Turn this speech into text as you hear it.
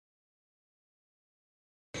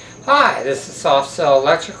Hi, this is Soft Cell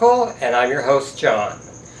Electrical, and I'm your host, John.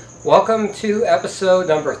 Welcome to episode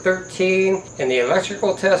number 13 in the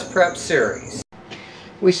Electrical Test Prep series.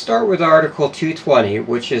 We start with Article 220,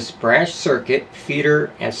 which is branch circuit,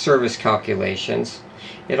 feeder, and service calculations.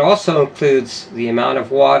 It also includes the amount of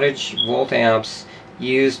wattage, volt amps,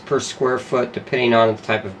 used per square foot depending on the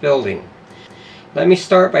type of building. Let me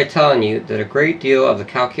start by telling you that a great deal of the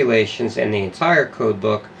calculations in the entire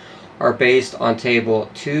codebook are based on table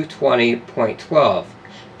 220.12.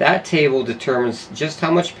 That table determines just how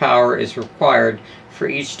much power is required for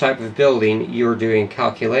each type of building you're doing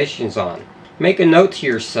calculations on. Make a note to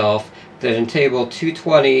yourself that in table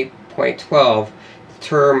 220.12, the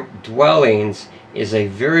term dwellings is a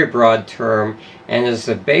very broad term and is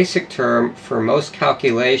the basic term for most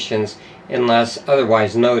calculations unless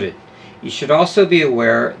otherwise noted. You should also be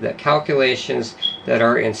aware that calculations that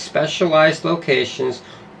are in specialized locations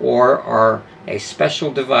or are a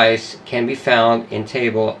special device can be found in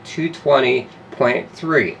table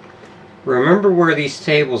 220.3. Remember where these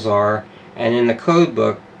tables are and in the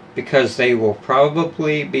codebook because they will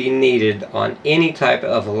probably be needed on any type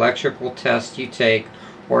of electrical test you take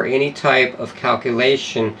or any type of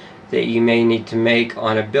calculation that you may need to make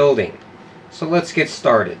on a building. So let's get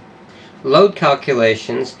started. Load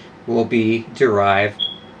calculations will be derived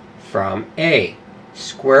from A.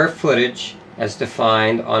 Square footage as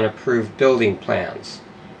defined on approved building plans.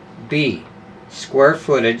 B. Square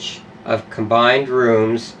footage of combined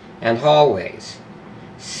rooms and hallways.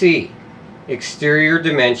 C. Exterior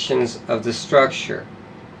dimensions of the structure.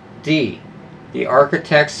 D. The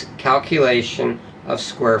architect's calculation of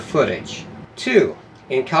square footage. 2.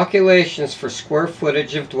 In calculations for square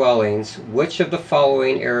footage of dwellings, which of the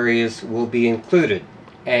following areas will be included?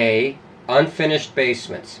 A. Unfinished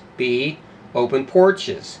basements. B. Open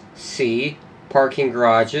porches. C. Parking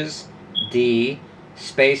garages. D.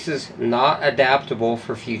 Spaces not adaptable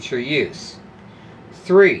for future use.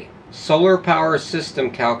 3. Solar power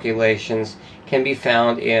system calculations can be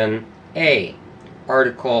found in A.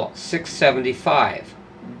 Article 675.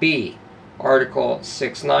 B. Article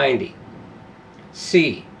 690.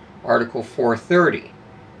 C. Article 430.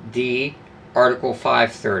 D. Article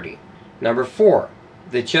 530. Number 4.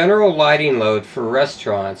 The general lighting load for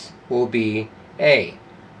restaurants will be A.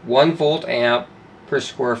 1 volt amp per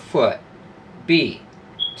square foot. B.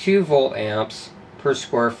 2 volt amps per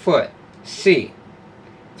square foot. C.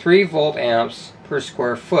 3 volt amps per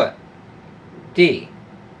square foot. D.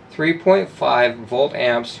 3.5 volt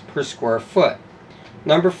amps per square foot.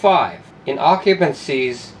 Number 5. In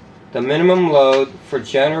occupancies, the minimum load for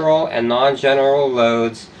general and non-general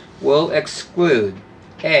loads will exclude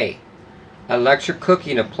A. Electric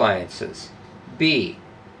cooking appliances. B.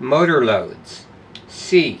 Motor loads.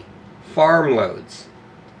 C. Farm loads.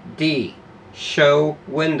 D. Show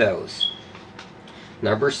windows.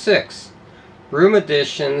 Number 6. Room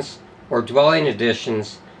additions or dwelling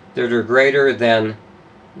additions that are greater than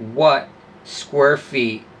what square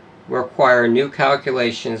feet require new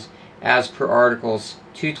calculations as per Articles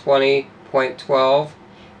 220.12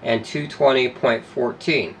 and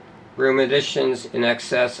 220.14. Room additions in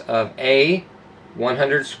excess of A.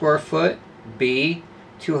 100 square foot. B.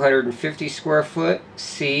 250 square foot.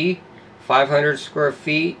 C. 500 square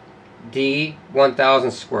feet. D.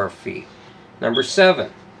 1,000 square feet. Number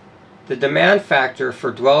 7. The demand factor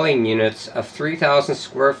for dwelling units of 3,000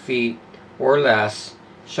 square feet or less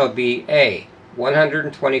shall be A.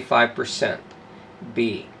 125%.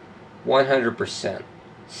 B. 100%.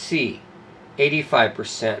 C.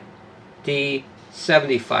 85%. D.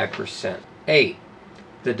 75%. 8.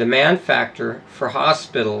 The demand factor for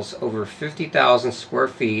hospitals over 50,000 square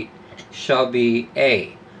feet shall be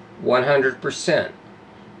A. 100%.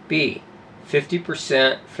 B.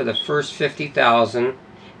 50% for the first 50,000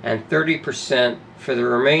 and 30% for the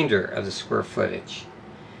remainder of the square footage.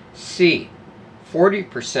 C.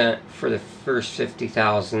 40% for the first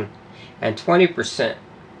 50,000 and 20%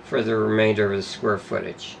 for the remainder of the square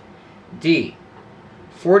footage. D.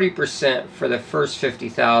 40% for the first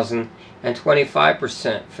 50,000 and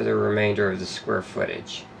 25% for the remainder of the square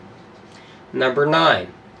footage. Number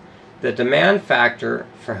 9. The demand factor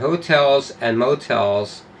for hotels and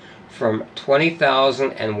motels from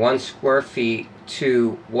 20,001 square feet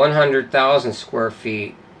to 100,000 square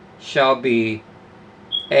feet shall be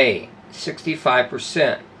A.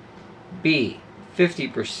 65%. B.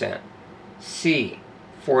 50%. C.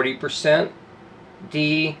 40%.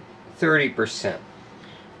 D. 30%.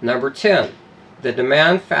 Number 10. The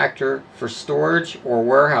demand factor for storage or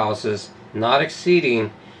warehouses not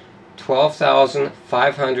exceeding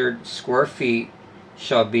 12,500 square feet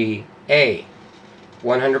shall be A.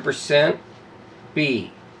 100%,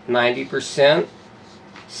 B. 90%,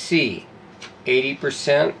 C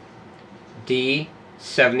 80%, D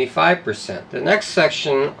 75%. The next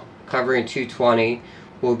section covering 220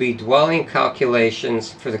 will be dwelling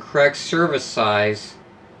calculations for the correct service size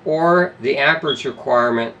or the amperage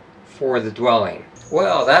requirement for the dwelling.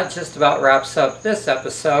 Well, that just about wraps up this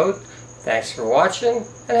episode. Thanks for watching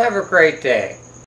and have a great day.